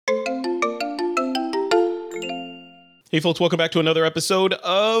Hey folks, welcome back to another episode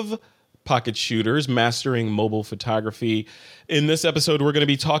of Pocket Shooters, Mastering Mobile Photography. In this episode, we're going to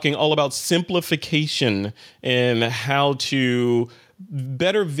be talking all about simplification and how to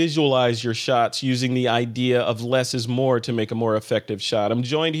better visualize your shots using the idea of less is more to make a more effective shot. I'm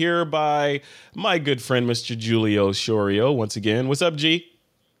joined here by my good friend, Mr. Julio Shorio, once again. What's up, G?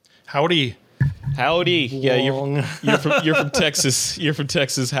 Howdy. Howdy. Yeah, you're from Texas. You're from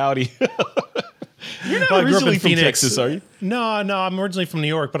Texas. Howdy. You're not originally from Texas, are you? No, I'm originally from New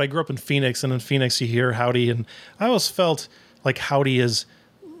York, but I grew up in Phoenix, and in Phoenix you hear howdy, and I always felt like howdy is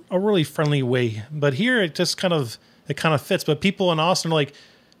a really friendly way. But here it just kind of fits. But people in Austin are like,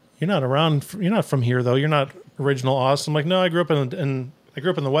 you're not from here though. You're not original Austin. I'm like, no, I grew up in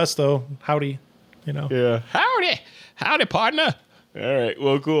the West though. Howdy, Yeah. Howdy, partner. All right.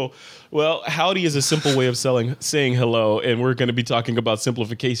 Well, cool. Well, howdy is a simple way of saying hello, and we're going to be talking about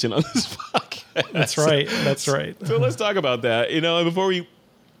simplification on this podcast. That's right. That's right. So let's talk about that. And before we,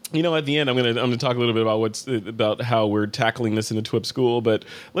 at the end, I'm going to talk a little bit about how we're tackling this in the TWIP school, but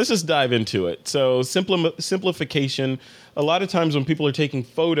let's just dive into it. So simplification. A lot of times when people are taking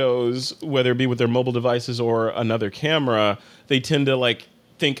photos, whether it be with their mobile devices or another camera, they tend to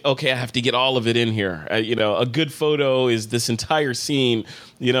think, okay, I have to get all of it in here. A good photo is this entire scene.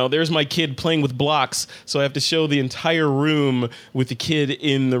 There's my kid playing with blocks, so I have to show the entire room with the kid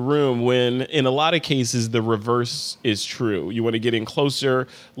in the room, when in a lot of cases, the reverse is true. You want to get in closer,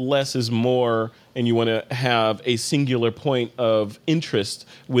 less is more, and you want to have a singular point of interest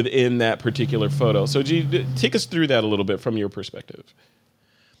within that particular photo. So, G, take us through that a little bit from your perspective.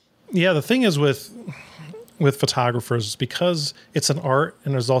 Yeah, the thing is with photographers, because it's an art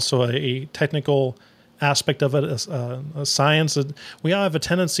and there's also a technical aspect of it, a science, we all have a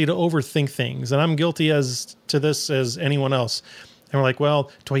tendency to overthink things. And I'm guilty as to this as anyone else. And we're like, well,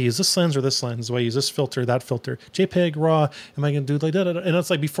 do I use this lens or this lens? Do I use this filter, that filter? JPEG, RAW, am I going to do like that? And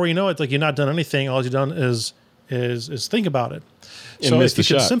it's like, before you know it, like, you're not done anything. All you've done is think about it. So if you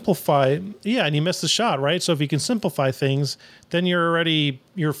can simplify, and you miss the shot, right? So if you can simplify things, then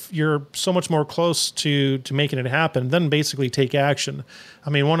you're so much more close to making it happen. Then basically take action. I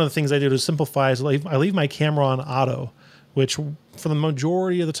mean, one of the things I do to simplify is I leave my camera on auto, which for the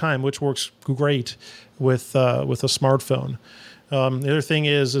majority of the time, which works great with a smartphone. The other thing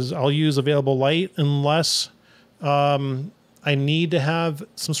is I'll use available light unless I need to have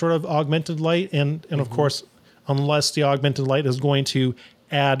some sort of augmented light, and of course, unless the augmented light is going to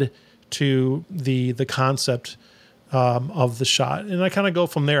add to the concept of the shot. And I kind of go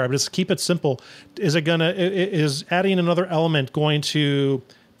from there. I just keep it simple. Is adding another element going to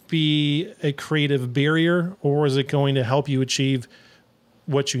be a creative barrier, or is it going to help you achieve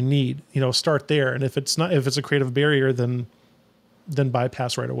what you need? Start there. And if it's a creative barrier, then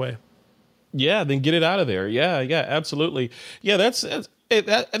bypass right away. Yeah, then get it out of there. Yeah, absolutely. Yeah, that's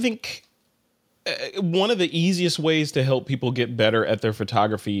I think one of the easiest ways to help people get better at their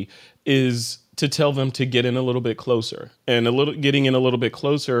photography is to tell them to get in a little bit closer. And getting in a little bit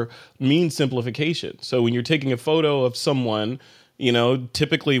closer means simplification. So when you're taking a photo of someone,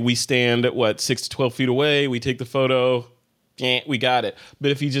 typically we stand at 6 to 12 feet away. We take the photo. We got it.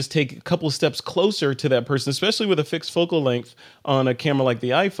 But if you just take a couple of steps closer to that person, especially with a fixed focal length on a camera like the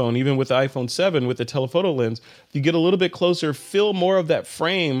iPhone, even with the iPhone 7 with the telephoto lens, if you get a little bit closer, fill more of that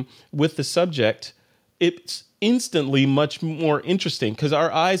frame with the subject, it's instantly much more interesting, because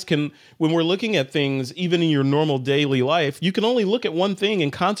our eyes can, when we're looking at things, even in your normal daily life, you can only look at one thing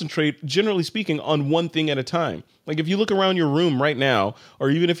and concentrate, generally speaking, on one thing at a time. Like if you look around your room right now, or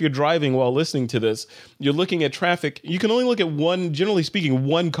even if you're driving while listening to this, you're looking at traffic, you can only look at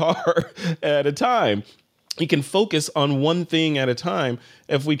one car at a time. You can focus on one thing at a time.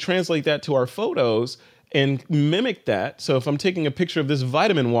 If we translate that to our photos and mimic that, so if I'm taking a picture of this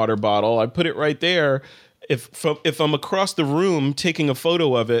vitamin water bottle, I put it right there. If I'm across the room taking a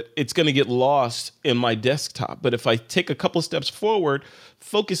photo of it, it's going to get lost in my desktop. But if I take a couple steps forward,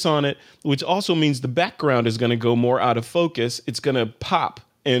 focus on it, which also means the background is going to go more out of focus, it's going to pop.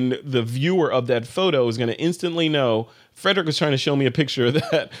 And the viewer of that photo is going to instantly know. Frederick was trying to show me a picture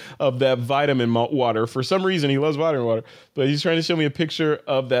of that vitamin water. For some reason, he loves vitamin water, but he's trying to show me a picture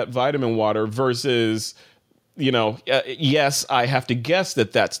of that vitamin water versus, yes, I have to guess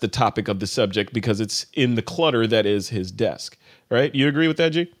that that's the topic of the subject because it's in the clutter that is his desk, right? You agree with that,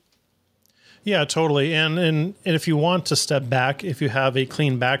 G? Yeah, totally. And if you want to step back, if you have a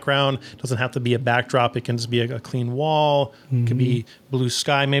clean background, it doesn't have to be a backdrop. It can just be a clean wall. It could be blue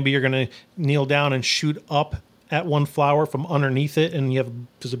sky. Maybe you're going to kneel down and shoot up at one flower from underneath it, and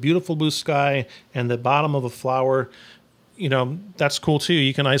there's a beautiful blue sky and the bottom of a flower. That's cool too.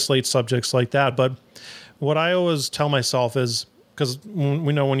 You can isolate subjects like that. But what I always tell myself is, because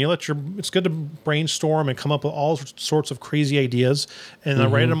we know when you it's good to brainstorm and come up with all sorts of crazy ideas, and I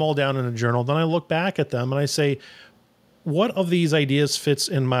write them all down in a journal. Then I look back at them and I say, what of these ideas fits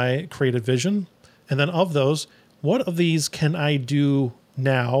in my creative vision? And then of those, what of these can I do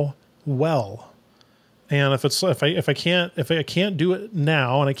now well? And if I can't do it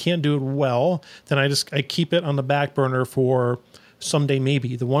now and I can't do it well, then I keep it on the back burner for someday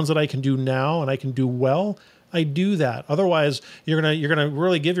maybe. The ones that I can do now and I can do well, I do that. Otherwise, you're gonna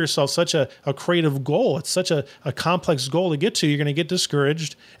really give yourself such a creative goal. It's such a complex goal to get to. You're gonna get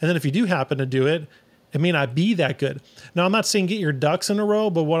discouraged. And then if you do happen to do it, it may not be that good. Now, I'm not saying get your ducks in a row,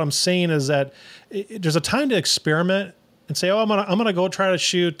 but what I'm saying is that there's a time to experiment and say, oh, I'm gonna go try to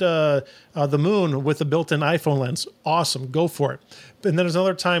shoot the moon with a built-in iPhone lens. Awesome, go for it. And then there's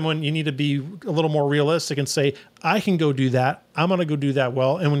another time when you need to be a little more realistic and say, I can go do that. I'm gonna go do that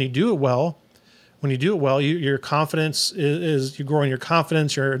well. And when you do it well, your confidence is you're growing your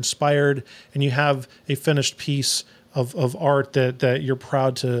confidence. You're inspired, and you have a finished piece of art that you're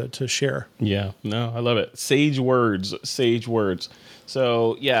proud to share. Yeah, no, I love it. Sage words.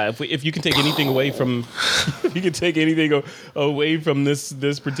 So yeah, if you can take anything away from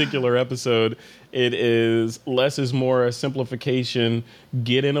this particular episode, it is less is more, a simplification.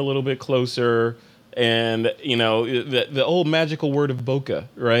 Get in a little bit closer, and the old magical word of bokeh,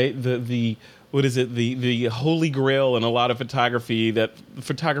 right? The what is it? The holy grail in a lot of photography that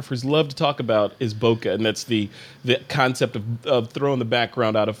photographers love to talk about is bokeh, and that's the concept of throwing the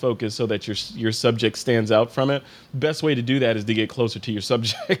background out of focus so that your subject stands out from it. Best way to do that is to get closer to your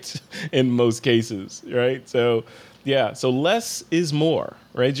subject in most cases, right? So yeah, so less is more,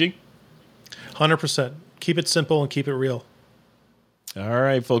 right, G? 100%. Keep it simple and keep it real. All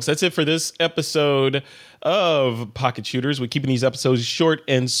right, folks, that's it for this episode of Pocket Shooters. We're keeping these episodes short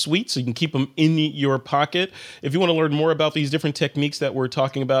and sweet so you can keep them in your pocket. If you want to learn more about these different techniques that we're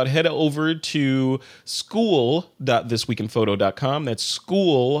talking about, head over to school.thisweekinphoto.com. That's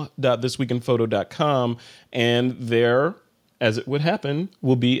school.thisweekinphoto.com. And there, as it would happen,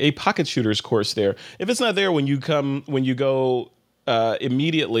 will be a Pocket Shooters course there. If it's not there when you go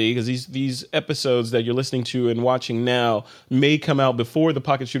immediately, because these episodes that you're listening to and watching now may come out before the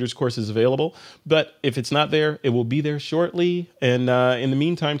Pocket Shooters course is available. But if it's not there, it will be there shortly. And in the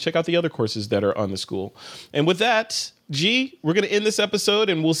meantime, check out the other courses that are on the school. And with that, G, we're going to end this episode,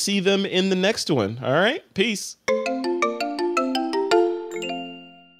 and we'll see them in the next one. All right? Peace.